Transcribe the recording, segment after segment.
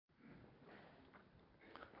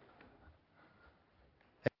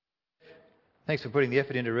Thanks for putting the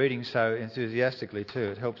effort into reading so enthusiastically too.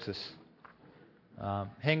 It helps us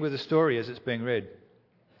hang with the story as it's being read.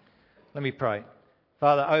 Let me pray.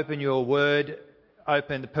 Father, open your word,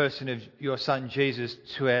 open the person of your Son Jesus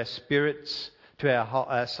to our spirits, to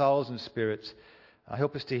our souls and spirits.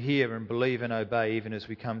 Help us to hear and believe and obey even as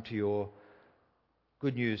we come to your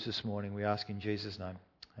good news this morning. We ask in Jesus' name.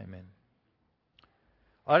 Amen.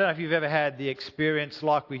 I don't know if you've ever had the experience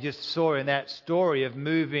like we just saw in that story of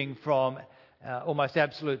moving from almost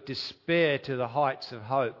absolute despair to the heights of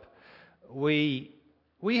hope. We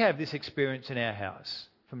have this experience in our house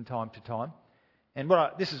from time to time. And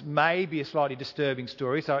this is maybe a slightly disturbing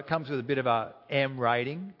story, so it comes with a bit of a M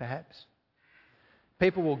rating, perhaps.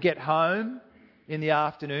 People will get home in the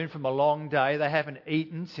afternoon from a long day. They haven't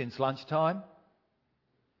eaten since lunchtime.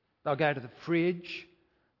 They'll go to the fridge.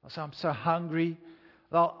 They'll say, I'm so hungry.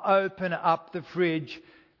 They'll open up the fridge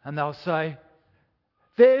and they'll say,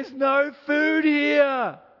 there's no food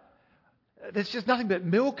here. There's just nothing but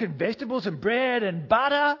milk and vegetables and bread and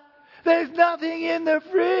butter. There's nothing in the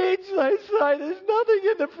fridge. They say, there's nothing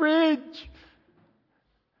in the fridge.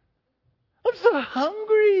 I'm so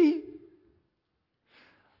hungry.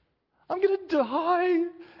 I'm going to die.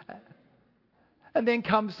 And then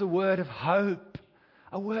comes the word of hope.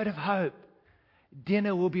 A word of hope.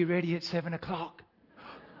 Dinner will be ready at 7 o'clock.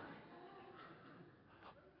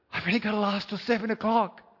 I've only got to last till 7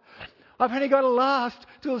 o'clock. I've only got to last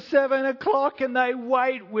till 7 o'clock, and they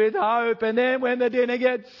wait with hope. And then when the dinner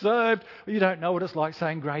gets served, you don't know what it's like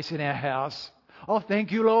saying grace in our house. Oh,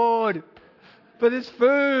 thank you, Lord, for this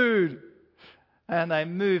food. And they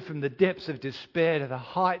move from the depths of despair to the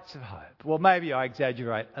heights of hope. Well, maybe I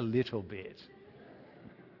exaggerate a little bit.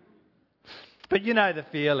 But you know the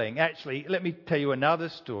feeling. Actually, let me tell you another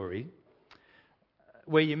story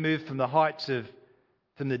where you move from the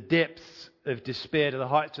depths of despair to the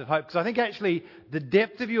heights of hope. Because I think actually the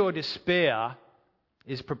depth of your despair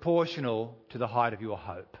is proportional to the height of your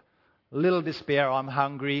hope. A little despair, I'm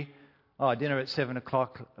hungry. Oh, dinner at 7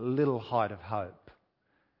 o'clock, a little height of hope.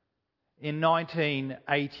 In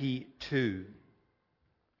 1982,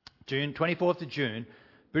 24th of June,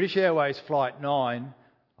 British Airways Flight 9,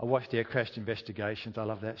 I watched Air Crash Investigations, I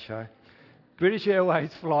love that show. British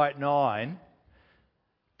Airways Flight 9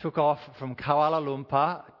 took off from Kuala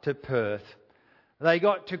Lumpur to Perth. They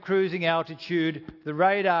got to cruising altitude. The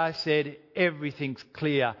radar said everything's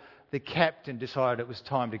clear. The captain decided it was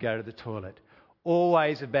time to go to the toilet.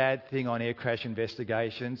 Always a bad thing on air crash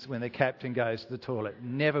investigations when the captain goes to the toilet.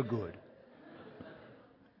 Never good.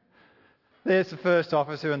 There's the first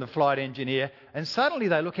officer and the flight engineer, and suddenly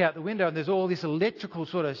they look out the window and there's all this electrical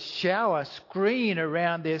sort of shower screen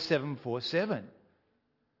around their 747.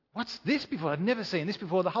 What's this before? I've never seen this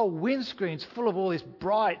before. The whole windscreen's full of all this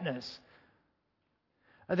brightness.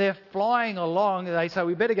 And they're flying along and they say,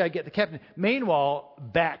 we better go get the captain. Meanwhile,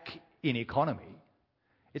 back in economy,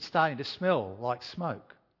 it's starting to smell like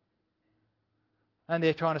smoke. And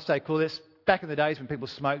they're trying to stay cool. Back in the days when people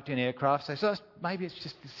smoked in aircraft, so maybe it's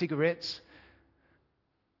just the cigarettes.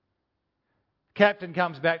 Captain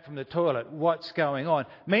comes back from the toilet. What's going on?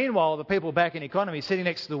 Meanwhile, the people back in economy sitting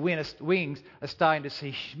next to the wings are starting to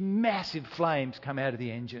see massive flames come out of the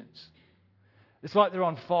engines. It's like they're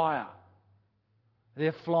on fire.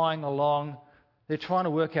 They're flying along. They're trying to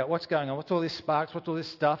work out what's going on. What's all this sparks? What's all this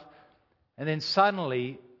stuff? And then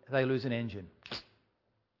suddenly they lose an engine.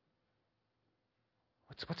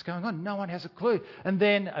 What's going on? No one has a clue. And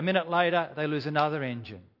then a minute later they lose another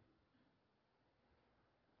engine.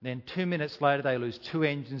 Then 2 minutes later, they lose 2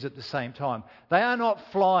 engines at the same time. They are not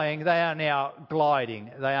flying, they are now gliding.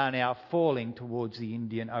 They are now falling towards the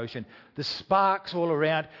Indian Ocean. The sparks all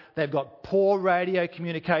around. They've got poor radio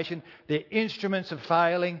communication. Their instruments are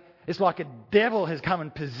failing. It's like a devil has come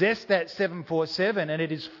and possessed that 747 and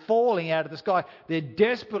it is falling out of the sky. They're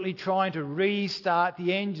desperately trying to restart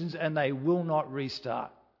the engines and they will not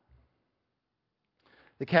restart.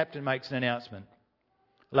 The captain makes an announcement.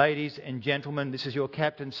 Ladies and gentlemen, this is your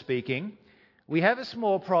captain speaking. We have a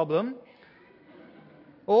small problem.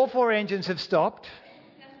 All 4 engines have stopped.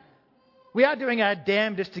 We are doing our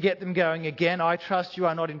damnedest to get them going again. I trust you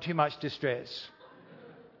are not in too much distress.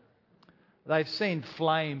 They've seen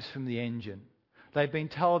flames from the engine. They've been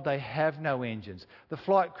told they have no engines. The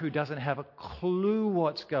flight crew doesn't have a clue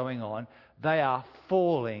what's going on. They are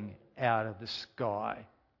falling out of the sky.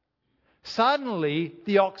 Suddenly,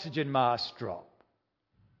 the oxygen masks drop.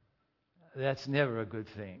 That's never a good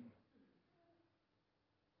thing.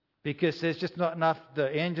 Because there's just not enough, the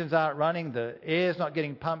engines aren't running, the air's not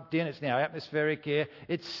getting pumped in, it's now atmospheric air.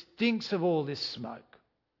 It stinks of all this smoke.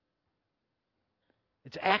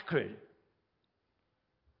 It's acrid.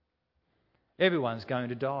 Everyone's going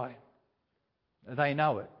to die. They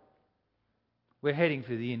know it. We're heading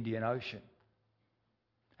for the Indian Ocean.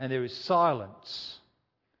 And there is silence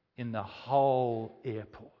in the whole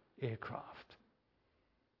aircraft.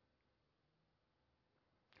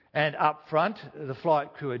 And up front, the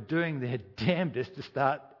flight crew are doing their damnedest to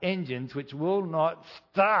start engines which will not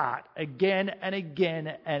start again and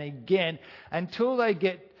again and again until they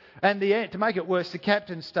get... And to make it worse, the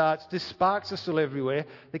captain starts... This sparks are still everywhere.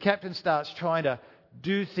 The captain starts trying to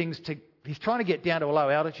do things to... He's trying to get down to a low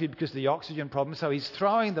altitude because of the oxygen problem, so he's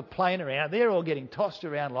throwing the plane around. They're all getting tossed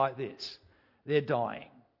around like this. They're dying.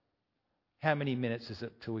 How many minutes is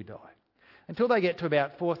it till we die? Until they get to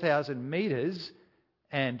about 4,000 metres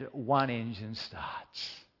and one engine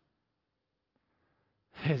starts.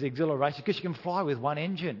 There's exhilaration because you can fly with one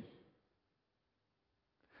engine.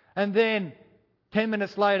 And then 10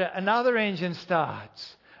 minutes later, another engine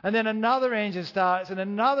starts. And then another engine starts and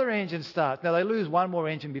another engine starts. Now, they lose one more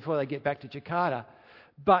engine before they get back to Jakarta.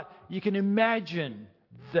 But you can imagine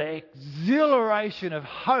the exhilaration of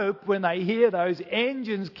hope when they hear those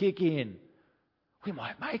engines kick in. We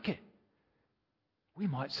might make it. We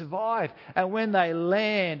might survive. And when they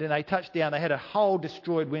land and they touch down, they had a whole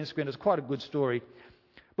destroyed windscreen. It's quite a good story.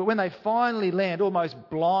 But when they finally land, almost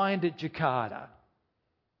blind at Jakarta,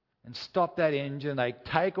 and stop that engine, they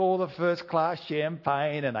take all the first class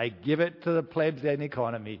champagne and they give it to the plebs and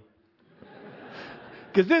economy.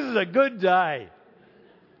 Because this is a good day.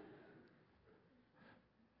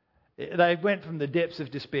 They went from the depths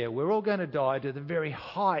of despair, we're all going to die, to the very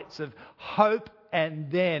heights of hope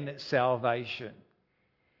and then salvation.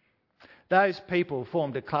 Those people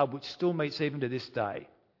formed a club which still meets even to this day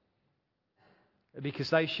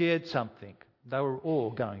because they shared something. They were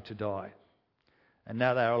all going to die. And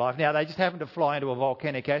now they're alive. Now, they just happened to fly into a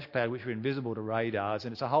volcanic ash cloud which were invisible to radars,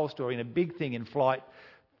 and it's a whole story and a big thing in flight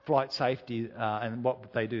safety and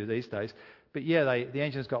what they do these days. But yeah, the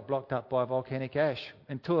engines got blocked up by volcanic ash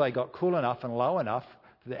until they got cool enough and low enough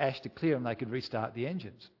for the ash to clear and they could restart the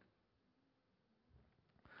engines.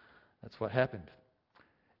 That's what happened.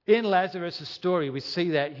 In Lazarus' story, we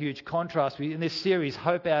see that huge contrast. In this series,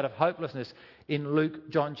 Hope Out of Hopelessness, in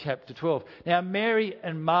John chapter 12. Now, Mary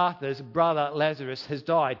and Martha's brother Lazarus has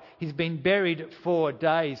died. He's been buried 4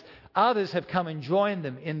 days. Others have come and joined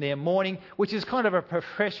them in their mourning, which is kind of a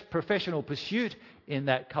professional pursuit in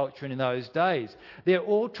that culture and in those days. They're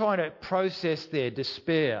all trying to process their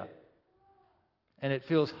despair. And it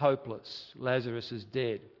feels hopeless. Lazarus is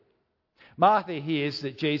dead. Martha hears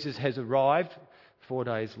that Jesus has arrived 4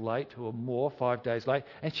 days late or more, 5 days late,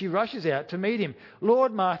 and she rushes out to meet him.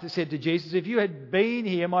 Lord, Martha said to Jesus, if you had been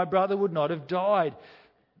here, my brother would not have died.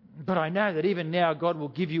 But I know that even now God will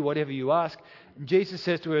give you whatever you ask. And Jesus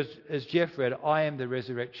says to her, as Jeff read, I am the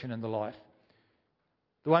resurrection and the life.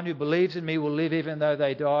 The one who believes in me will live even though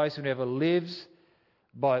they die. So whoever lives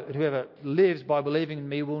by believing in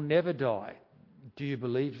me will never die. Do you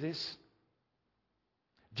believe this?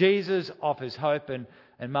 Jesus offers hope, and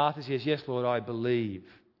Martha says, yes, Lord, I believe.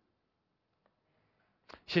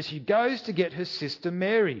 She goes to get her sister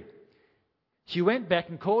Mary. She went back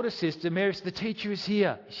and called her sister. Mary said, the teacher is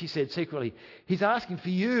here, she said secretly. He's asking for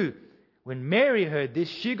you. When Mary heard this,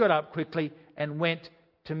 she got up quickly and went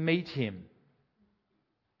to meet him.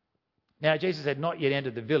 Now, Jesus had not yet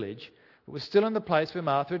entered the village, but was still in the place where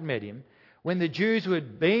Martha had met him. When the Jews who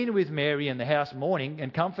had been with Mary in the house mourning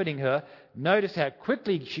and comforting her noticed how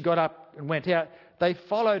quickly she got up and went out, they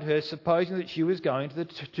followed her, supposing that she was going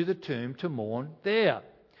to the tomb to mourn there.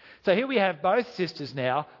 So here we have both sisters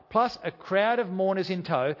now, plus a crowd of mourners in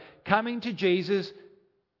tow, coming to Jesus,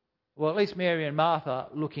 well, at least Mary and Martha,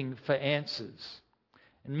 looking for answers.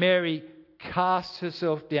 And Mary cast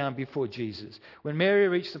herself down before Jesus. When Mary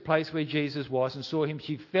reached the place where Jesus was and saw him,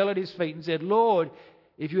 she fell at his feet and said, Lord,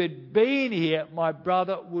 if you had been here, my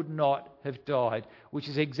brother would not have died, which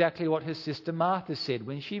is exactly what her sister Martha said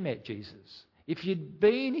when she met Jesus. If you'd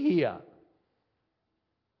been here.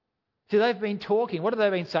 See, they've been talking. What have they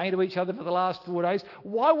been saying to each other for the last 4 days?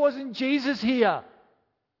 Why wasn't Jesus here?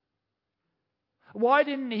 Why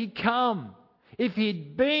didn't he come? If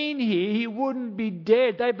he'd been here, he wouldn't be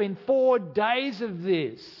dead. They've been 4 days of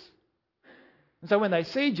this. And so when they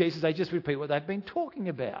see Jesus, they just repeat what they've been talking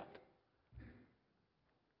about.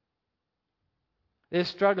 They're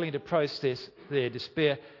struggling to process their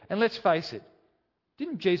despair. And let's face it,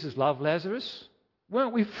 didn't Jesus love Lazarus?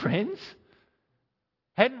 Weren't we friends?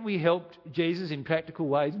 Hadn't we helped Jesus in practical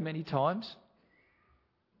ways many times?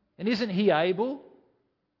 And isn't he able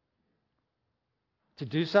to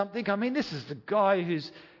do something? I mean, this is the guy who's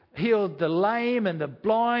healed the lame and the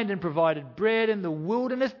blind and provided bread in the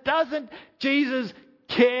wilderness. Doesn't Jesus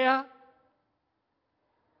care?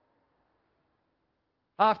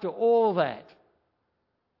 After all that.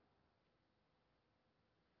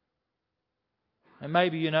 And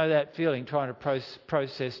maybe you know that feeling, trying to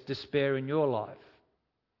process despair in your life.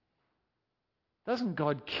 Doesn't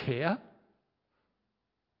God care?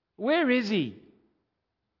 Where is He?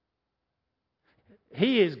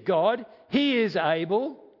 He is God. He is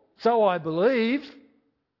able. So I believe.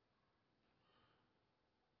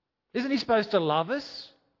 Isn't He supposed to love us?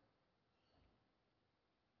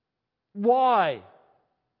 Why?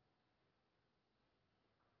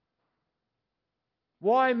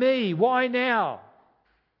 Why me? Why now?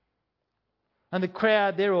 And the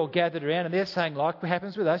crowd, they're all gathered around and they're saying, like what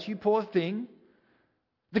happens with us, you poor thing.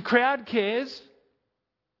 The crowd cares.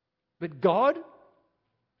 But God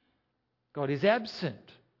is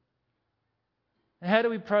absent. And how do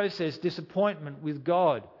we process disappointment with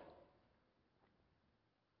God?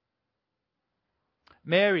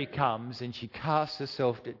 Mary comes and she casts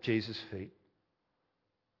herself at Jesus' feet.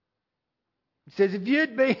 It says, if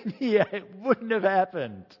you'd been here, it wouldn't have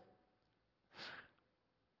happened.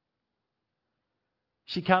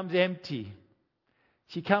 She comes empty.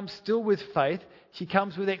 She comes still with faith. She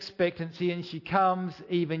comes with expectancy, and she comes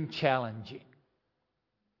even challenging.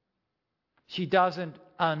 She doesn't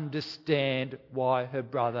understand why her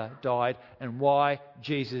brother died and why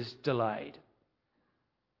Jesus delayed.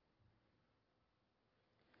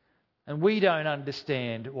 And we don't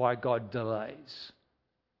understand why God delays.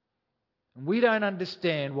 And we don't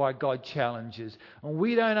understand why God challenges. And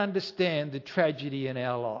we don't understand the tragedy in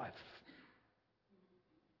our life.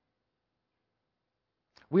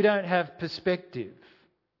 We don't have perspective,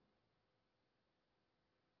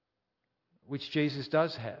 which Jesus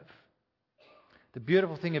does have. The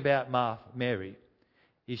beautiful thing about Mary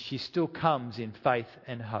is she still comes in faith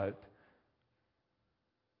and hope.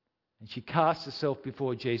 And she casts herself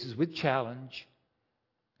before Jesus with challenge,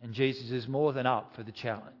 and Jesus is more than up for the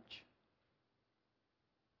challenge.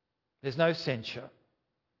 There's no censure.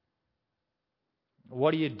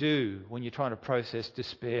 What do you do when you're trying to process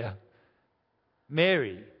despair?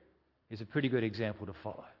 Mary is a pretty good example to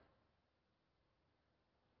follow.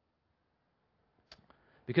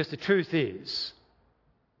 Because the truth is,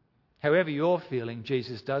 however you're feeling,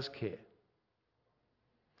 Jesus does care.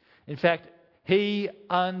 In fact, He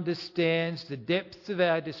understands the depths of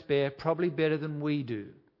our despair probably better than we do.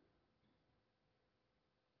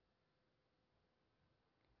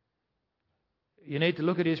 You need to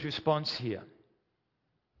look at His response here.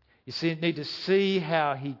 You need to see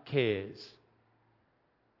how He cares.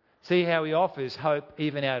 See how He offers hope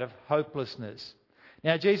even out of hopelessness.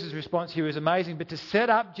 Now, Jesus' response here is amazing, but to set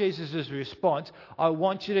up Jesus' response, I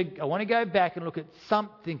want to go back and look at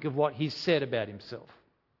something of what He said about Himself.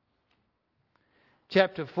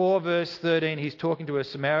 Chapter 4, verse 13, He's talking to a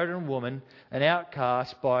Samaritan woman, an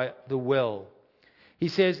outcast by the well. He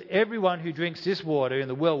says, everyone who drinks this water in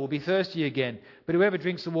the well will be thirsty again, but whoever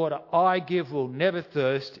drinks the water I give will never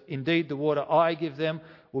thirst. Indeed, the water I give them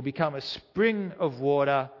will become a spring of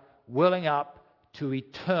water welling up to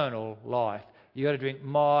eternal life. You've got to drink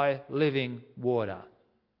my living water.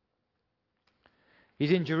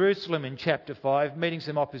 He's in Jerusalem in chapter 5, meeting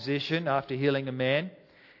some opposition after healing a man.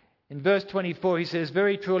 In verse 24 he says,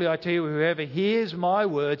 very truly I tell you, whoever hears my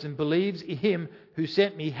words and believes Him who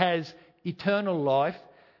sent me has eternal life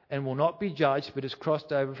and will not be judged, but has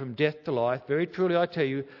crossed over from death to life. Very truly I tell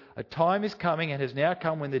you, a time is coming and has now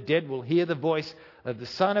come when the dead will hear the voice of the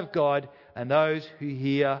Son of God, and those who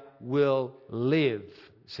hear will live,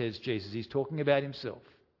 says Jesus. He's talking about Himself.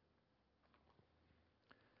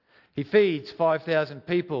 He feeds 5,000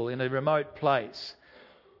 people in a remote place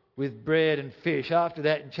with bread and fish. After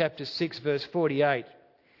that, in chapter 6, verse 48,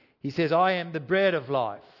 He says, I am the bread of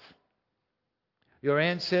life. Your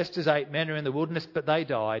ancestors ate manna in the wilderness, but they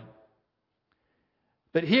died.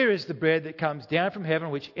 But here is the bread that comes down from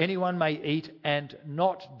heaven, which anyone may eat and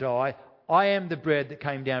not die. I am the bread that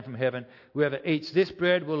came down from heaven. Whoever eats this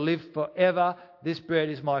bread will live forever. This bread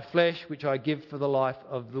is my flesh, which I give for the life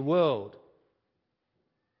of the world.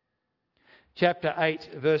 Chapter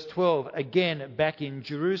 8, verse 12, again back in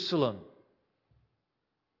Jerusalem.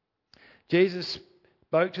 Jesus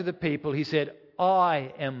spoke to the people. He said,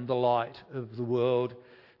 I am the light of the world.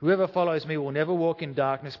 Whoever follows me will never walk in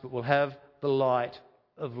darkness, but will have the light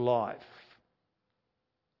of life.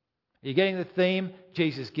 Are you getting the theme?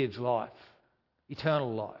 Jesus gives life,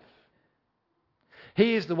 eternal life.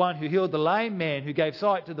 He is the one who healed the lame man, who gave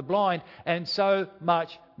sight to the blind, and so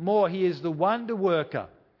much more. He is the wonder worker.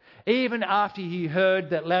 Even after He heard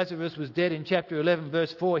that Lazarus was dead in chapter 11,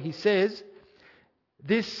 verse 4, He says,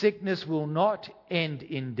 this sickness will not end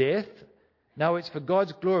in death. No, it's for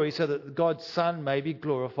God's glory, so that God's Son may be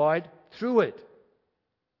glorified through it.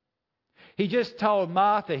 He just told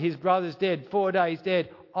Martha, his brother's dead, 4 days dead.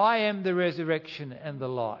 I am the resurrection and the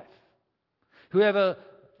life. Whoever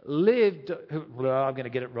lived, well, I'm going to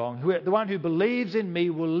get it wrong. The one who believes in me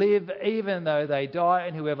will live even though they die,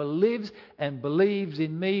 and whoever lives and believes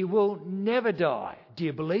in me will never die. Do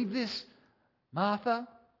you believe this, Martha?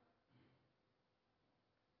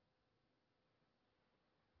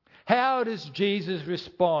 How does Jesus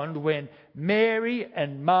respond when Mary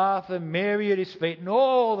and Martha, Mary at his feet, and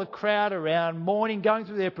all the crowd around, mourning, going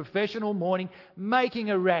through their professional mourning, making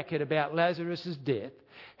a racket about Lazarus' death?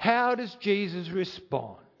 How does Jesus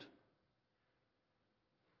respond?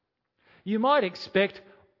 You might expect,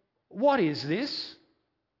 what is this?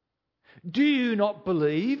 Do you not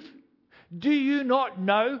believe? Do you not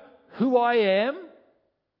know who I am?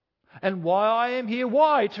 And why I am here?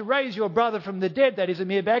 Why? To raise your brother from the dead. That is a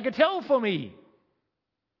mere bagatelle for me.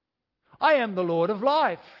 I am the Lord of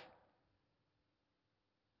life.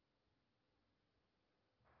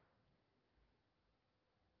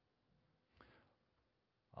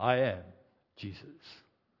 I am Jesus.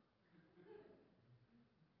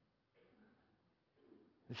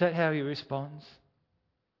 Is that how he responds?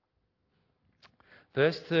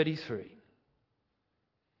 Verse 33.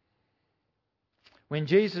 When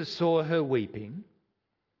Jesus saw her weeping,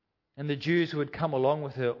 and the Jews who had come along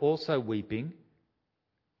with her also weeping,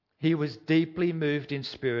 he was deeply moved in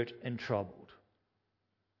spirit and troubled.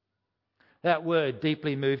 That word,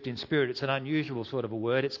 deeply moved in spirit, it's an unusual sort of a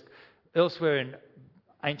word. It's elsewhere in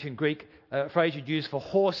ancient Greek, a phrase you'd use for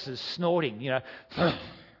horses snorting,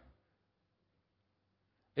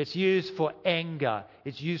 It's used for anger.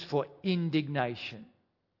 It's used for indignation.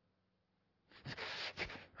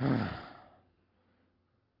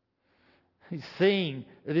 He's seeing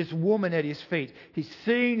this woman at his feet. He's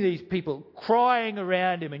seeing these people crying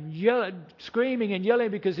around him and screaming and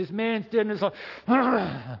yelling because this man's dead. And it's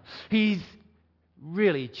like, he's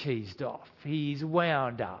really cheesed off. He's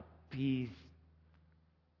wound up. He's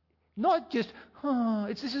not just,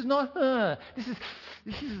 this is not her. This is.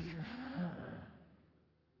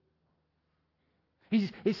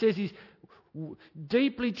 He says he's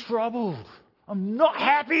deeply troubled. I'm not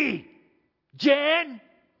happy. Jan?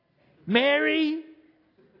 Mary?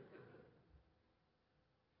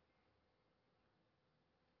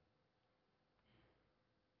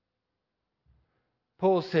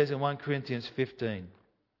 Paul says in 1 Corinthians 15,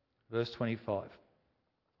 verse 25,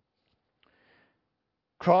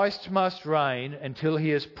 Christ must reign until he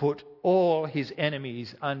has put all his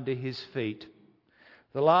enemies under his feet.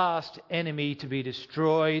 The last enemy to be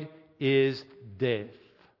destroyed is death.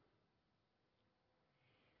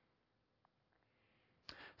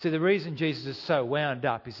 See, the reason Jesus is so wound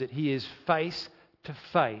up is that he is face to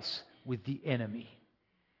face with the enemy.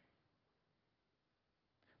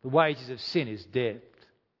 The wages of sin is death.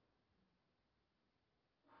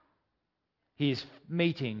 He is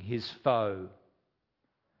meeting his foe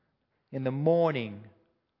in the mourning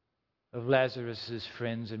of Lazarus'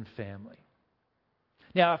 friends and family.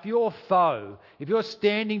 Now, if you're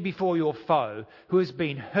standing before your foe who has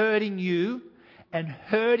been hurting you and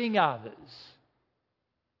hurting others,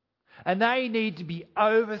 and they need to be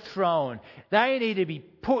overthrown, they need to be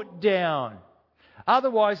put down,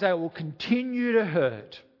 otherwise they will continue to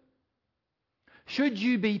hurt, should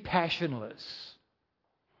you be passionless?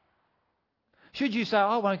 Should you say,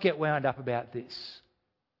 I won't get wound up about this?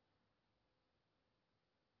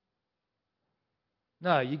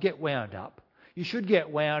 No, you get wound up. You should get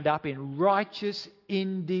wound up in righteous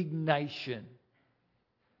indignation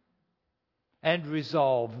and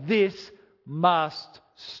resolve. This must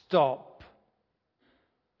stop.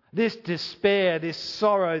 This despair, this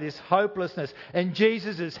sorrow, this hopelessness. And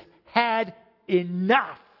Jesus has had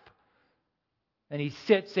enough. And he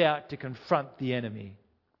sets out to confront the enemy.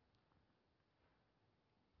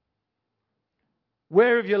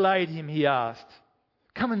 Where have you laid him? He asked.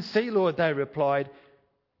 Come and see, Lord, they replied.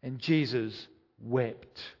 And Jesus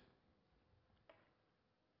wept.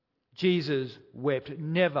 Jesus wept.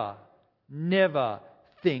 Never, never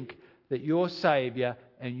think that your Saviour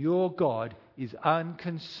and your God is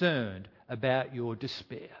unconcerned about your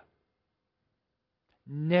despair.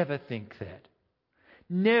 Never think that.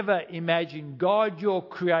 Never imagine God, your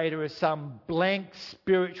Creator, as some blank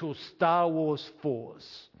spiritual Star Wars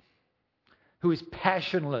force who is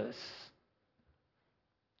passionless.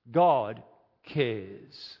 God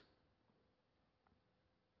cares.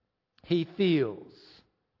 He feels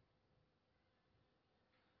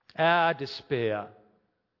our despair,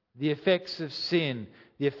 the effects of sin,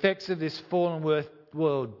 the effects of this fallen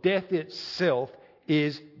world. Death itself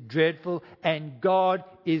is dreadful, and God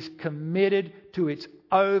is committed to its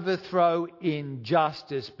overthrow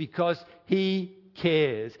injustice because He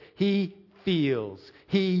cares, He feels,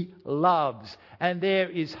 He loves. And there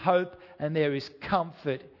is hope and there is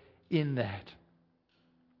comfort in that.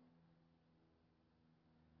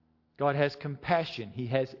 God has compassion. He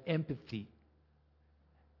has empathy.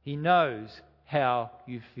 He knows how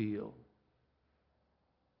you feel.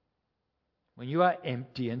 When you are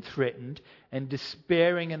empty and threatened and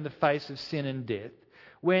despairing in the face of sin and death,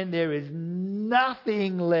 when there is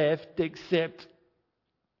nothing left except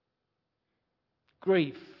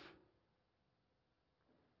grief.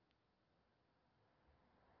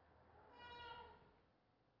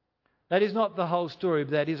 That is not the whole story,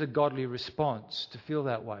 but that is a godly response to feel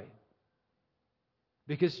that way.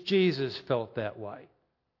 Because Jesus felt that way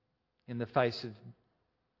in the face of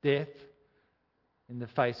death, in the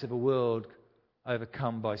face of a world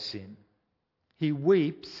overcome by sin. He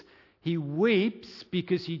weeps. He weeps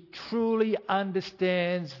because he truly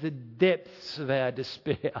understands the depths of our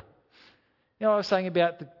despair. You know what I was saying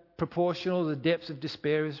about the depths of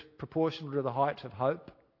despair is proportional to the height of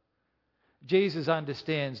hope? Jesus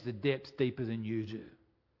understands the depths deeper than you do.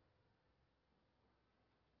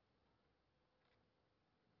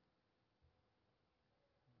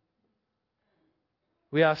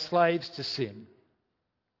 We are slaves to sin.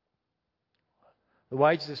 The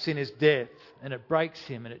wages of sin is death, and it breaks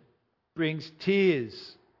him, and it brings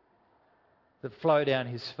tears that flow down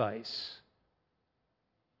his face.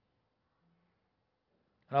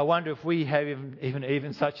 And I wonder if we have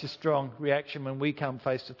even such a strong reaction when we come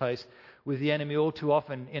face to face with the enemy. All too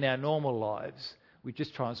often in our normal lives, we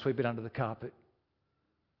just try and sweep it under the carpet.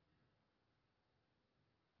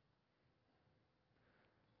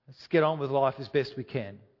 Let's get on with life as best we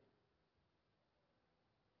can.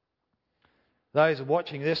 Those who are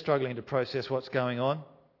watching, they're struggling to process what's going on.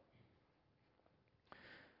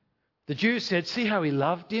 The Jews said, "See how he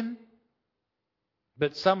loved him?"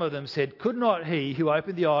 But some of them said, "Could not he who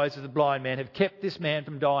opened the eyes of the blind man have kept this man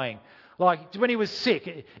from dying?" Like when he was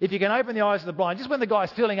sick, if you can open the eyes of the blind, just when the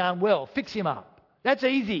guy's feeling unwell, fix him up. That's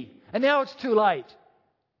easy. And now it's too late.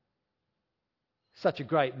 Such a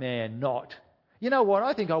great man, not. You know what?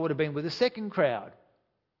 I think I would have been with the second crowd.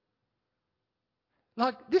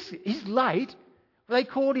 Like this, he's late. They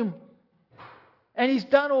called him and he's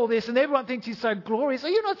done all this and everyone thinks he's so glorious. Are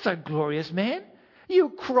you not so glorious, man? You're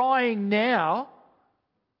crying now.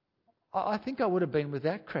 I think I would have been with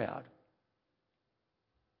that crowd.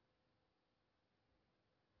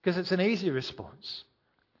 Because it's an easy response.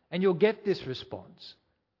 And you'll get this response.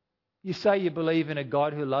 You say you believe in a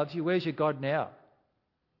God who loves you. Where's your God now?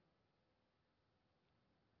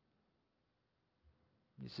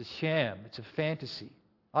 It's a sham. It's a fantasy.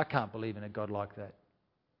 I can't believe in a God like that.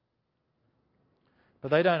 But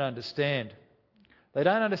they don't understand. They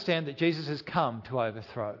don't understand that Jesus has come to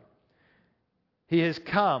overthrow. He has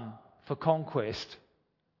come for conquest.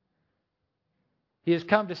 He has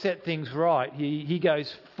come to set things right. He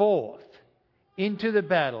goes forth into the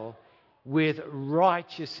battle with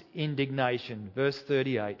righteous indignation. Verse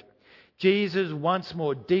 38. Jesus, once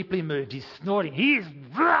more deeply moved, he's snorting. He is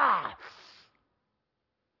wrath.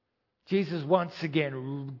 Jesus, once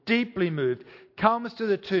again, deeply moved, comes to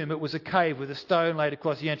the tomb. It was a cave with a stone laid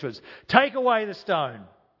across the entrance. "Take away the stone."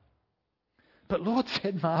 "But Lord,"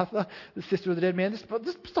 said Martha, the sister of the dead man, this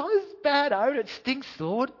stone is bad odor. It stinks,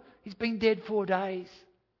 Lord. He's been dead 4 days.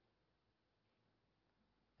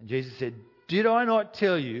 And Jesus said, "Did I not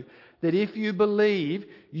tell you that if you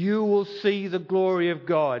believe, you will see the glory of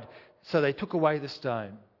God?" So they took away the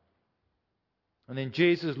stone. And then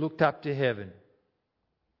Jesus looked up to heaven.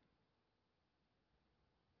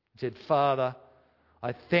 He said, "Father,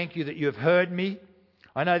 I thank you that you have heard me.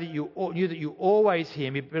 I know that you knew that you always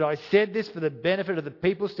hear me, but I said this for the benefit of the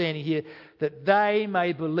people standing here, that they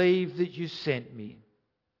may believe that you sent me."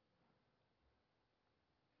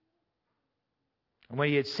 And when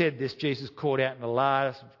he had said this, Jesus called out in a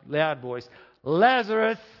loud voice,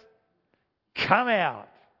 "Lazarus, come out.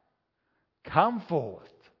 Come forth."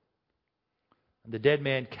 And the dead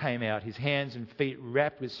man came out, his hands and feet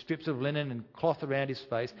wrapped with strips of linen and cloth around his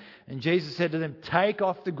face. And Jesus said to them, "Take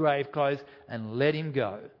off the grave clothes and let him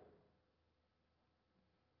go."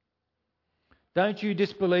 Don't you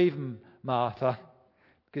disbelieve, Martha,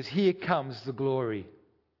 because here comes the glory.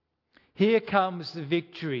 Here comes the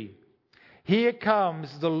victory. Here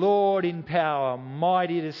comes the Lord in power,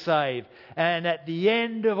 mighty to save. And at the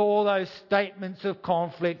end of all those statements of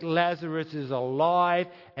conflict, Lazarus is alive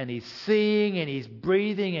and he's seeing and he's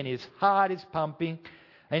breathing and his heart is pumping.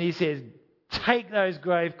 And he says, "Take those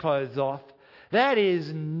grave clothes off." That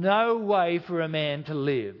is no way for a man to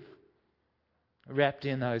live, wrapped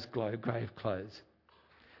in those grave clothes.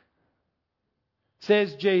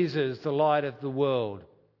 Says Jesus, the light of the world,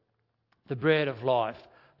 the bread of life,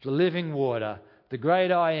 the living water, the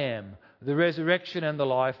great I am, the resurrection and the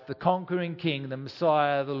life, the conquering King, the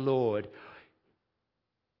Messiah, the Lord.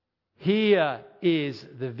 Here is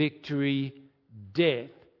the victory.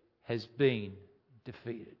 Death has been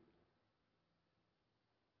defeated.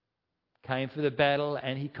 Came for the battle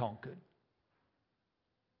and he conquered.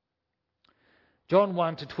 John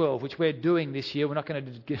 1 to 12, which we're doing this year. We're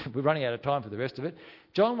running out of time for the rest of it.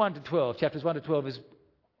 John 1 to 12, chapters 1 to 12 is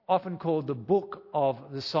often called the book of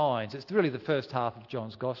the signs. It's really the first half of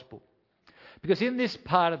John's Gospel. Because in this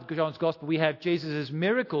part of John's Gospel we have Jesus'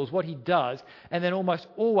 miracles, what he does, and then almost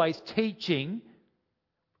always teaching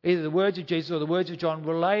either the words of Jesus or the words of John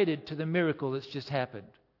related to the miracle that's just happened.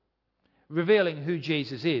 Revealing who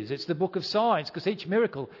Jesus is. It's the book of signs because each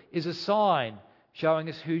miracle is a sign showing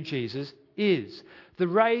us who Jesus is. The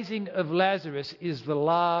raising of Lazarus is the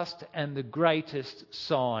last and the greatest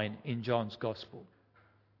sign in John's Gospel.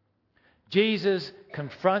 Jesus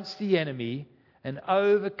confronts the enemy and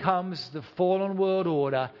overcomes the fallen world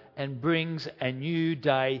order and brings a new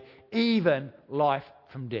day, even life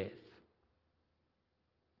from death.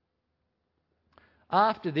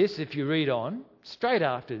 After this, if you read on, straight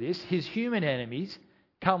after this, his human enemies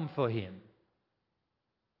come for him.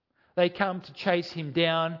 They come to chase him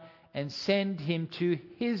down and send him to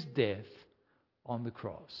his death on the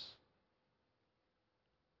cross.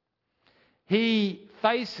 He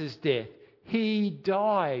faces death. He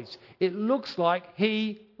dies. It looks like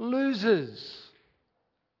he loses.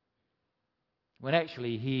 When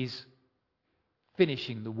actually he's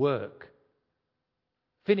finishing the work,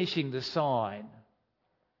 finishing the sign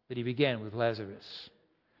that he began with Lazarus,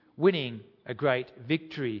 winning a great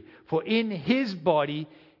victory. For in his body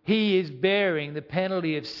he is bearing the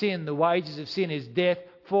penalty of sin. The wages of sin is death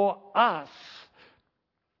for us.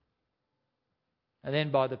 And then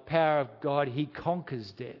by the power of God he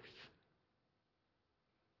conquers death.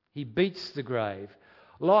 He beats the grave.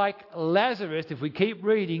 Like Lazarus, if we keep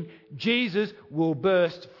reading, Jesus will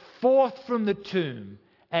burst forth from the tomb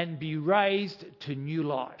and be raised to new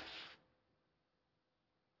life.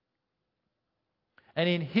 And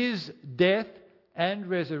in his death and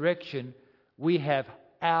resurrection, we have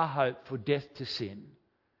our hope for death to sin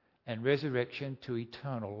and resurrection to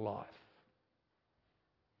eternal life.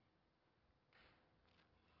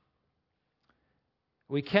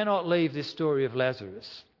 We cannot leave this story of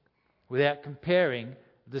Lazarus without comparing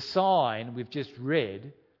the sign we've just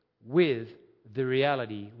read with the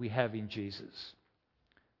reality we have in Jesus.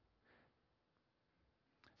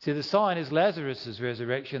 See, the sign is Lazarus'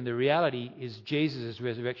 resurrection. The reality is Jesus'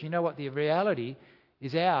 resurrection. You know what? The reality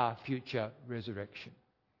is our future resurrection.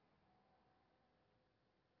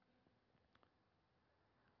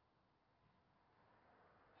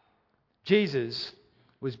 Jesus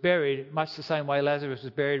was buried much the same way Lazarus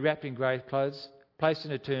was buried, wrapped in grave clothes, placed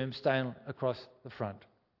in a tomb, stain across the front.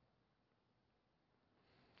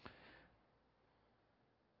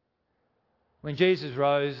 When Jesus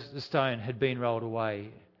rose, the stone had been rolled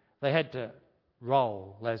away. They had to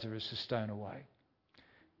roll Lazarus' stone away.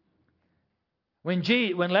 When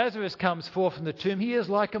Lazarus comes forth from the tomb, he is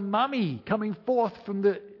like a mummy coming forth from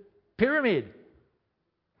the pyramid.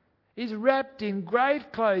 He's wrapped in grave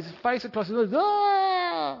clothes, his face across his eyes.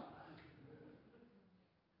 Ah!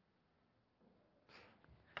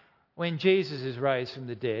 When Jesus is raised from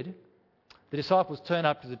the dead, the disciples turn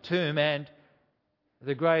up to the tomb and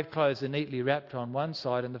the grave clothes are neatly wrapped on one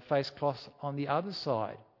side and the face cloth on the other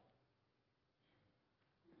side.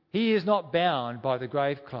 He is not bound by the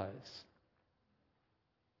grave clothes.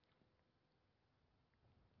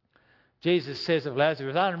 Jesus says of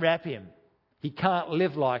Lazarus, unwrap him. He can't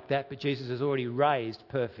live like that, but Jesus is already raised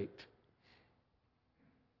perfect.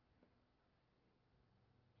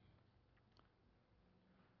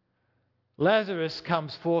 Lazarus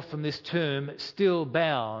comes forth from this tomb still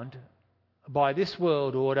bound by this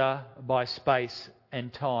world order, by space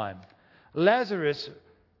and time. Lazarus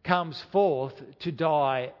comes forth to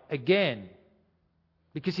die again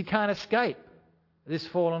because he can't escape this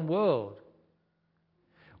fallen world.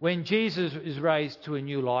 When Jesus is raised to a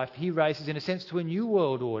new life, he raises, in a sense, to a new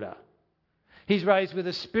world order. He's raised with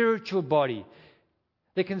a spiritual body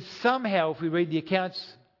that can somehow, if we read the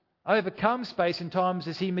accounts, overcome space and time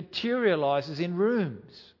as he materialises in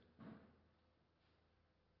rooms.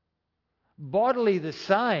 Bodily the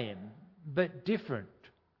same, but different.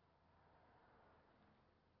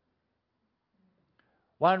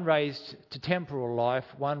 One raised to temporal life,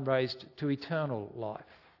 one raised to eternal life.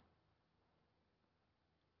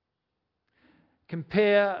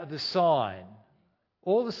 Compare the sign.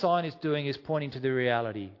 All the sign is doing is pointing to the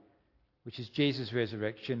reality. which is Jesus'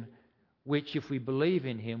 resurrection, which, if we believe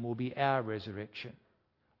in him, will be our resurrection.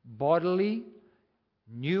 Bodily,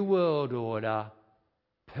 new world order,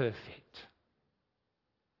 perfect.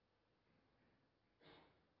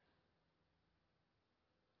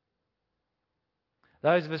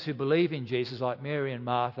 Those of us who believe in Jesus, like Mary and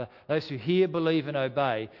Martha, those who hear, believe and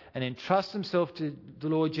obey, and entrust themselves to the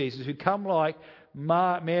Lord Jesus, who come like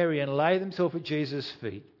Mary and lay themselves at Jesus'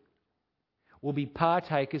 feet, will be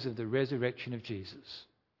partakers of the resurrection of Jesus.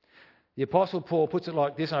 The Apostle Paul puts it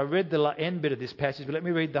like this, and I read the end bit of this passage, but let me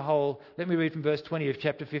read from verse 20 of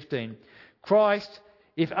chapter 15. Christ,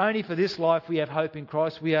 if only for this life we have hope in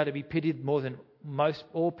Christ, we are to be pitied more than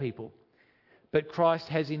all people. But Christ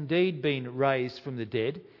has indeed been raised from the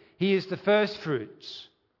dead. He is the first fruits,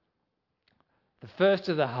 the first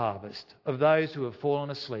of the harvest of those who have fallen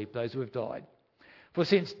asleep, those who have died. For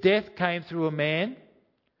since death came through a man,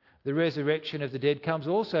 the resurrection of the dead comes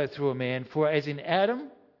also through a man. For as in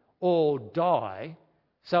Adam all die,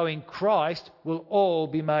 so in Christ will all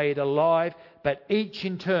be made alive, but each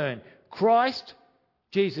in turn. Christ,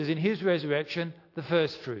 Jesus, in his resurrection, the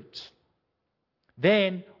first fruits.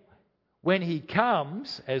 Then, when he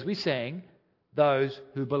comes, as we sang, those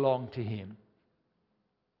who belong to him.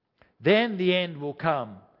 Then the end will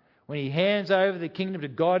come, when he hands over the kingdom to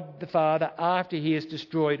God the Father after he has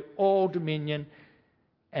destroyed all dominion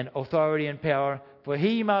and authority and power. For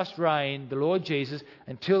he must reign, the Lord Jesus,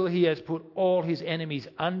 until he has put all his enemies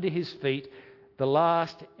under his feet. The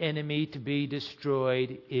last enemy to be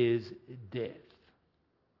destroyed is death.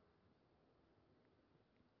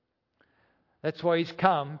 That's why he's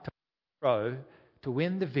come to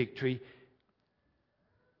win the victory.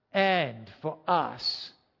 And for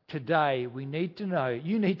us today, you need to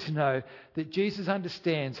know that Jesus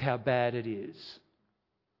understands how bad it is.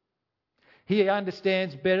 He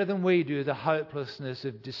understands better than we do the hopelessness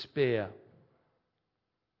of despair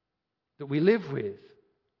that we live with.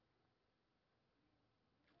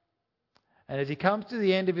 And as he comes to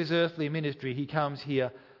the end of his earthly ministry, he comes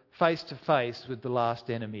here face to face with the last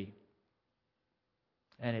enemy.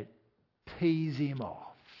 And it pees him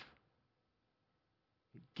off.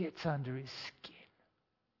 It gets under his skin.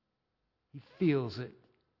 He feels it.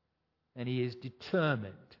 And he is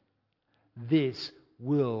determined. This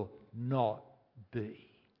will not be.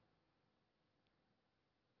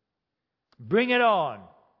 Bring it on.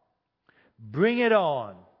 Bring it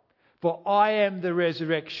on. For I am the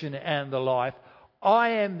resurrection and the life. I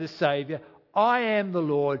am the Saviour. I am the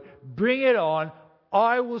Lord. Bring it on.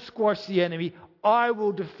 I will squash the enemy. I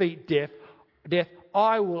will defeat death.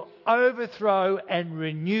 I will overthrow and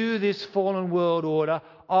renew this fallen world order.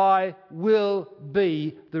 I will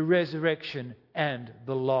be the resurrection and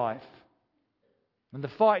the life. And the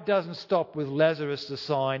fight doesn't stop with Lazarus the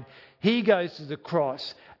sign. He goes to the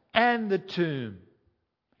cross and the tomb.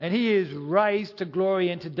 And he is raised to glory,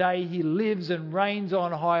 and today he lives and reigns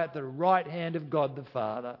on high at the right hand of God the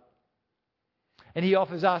Father. And he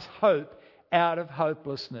offers us hope out of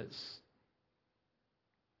hopelessness.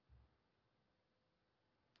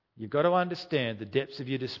 You've got to understand the depths of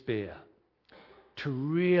your despair to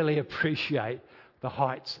really appreciate the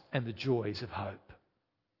heights and the joys of hope.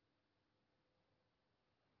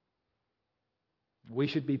 We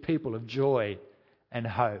should be people of joy and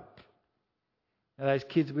hope. Now, those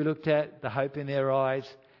kids we looked at, the hope in their eyes,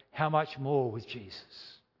 how much more with Jesus?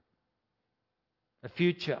 A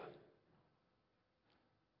future,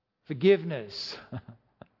 forgiveness,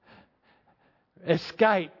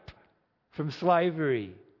 escape from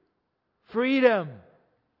slavery, freedom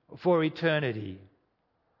for eternity.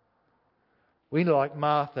 We, like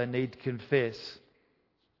Martha, need to confess,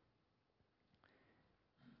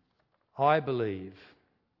 I believe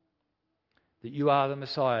that you are the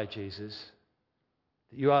Messiah, Jesus,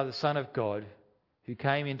 that you are the Son of God who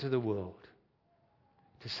came into the world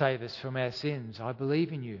to save us from our sins. I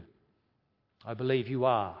believe in you. I believe you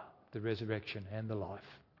are the resurrection and the life.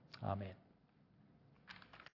 Amen.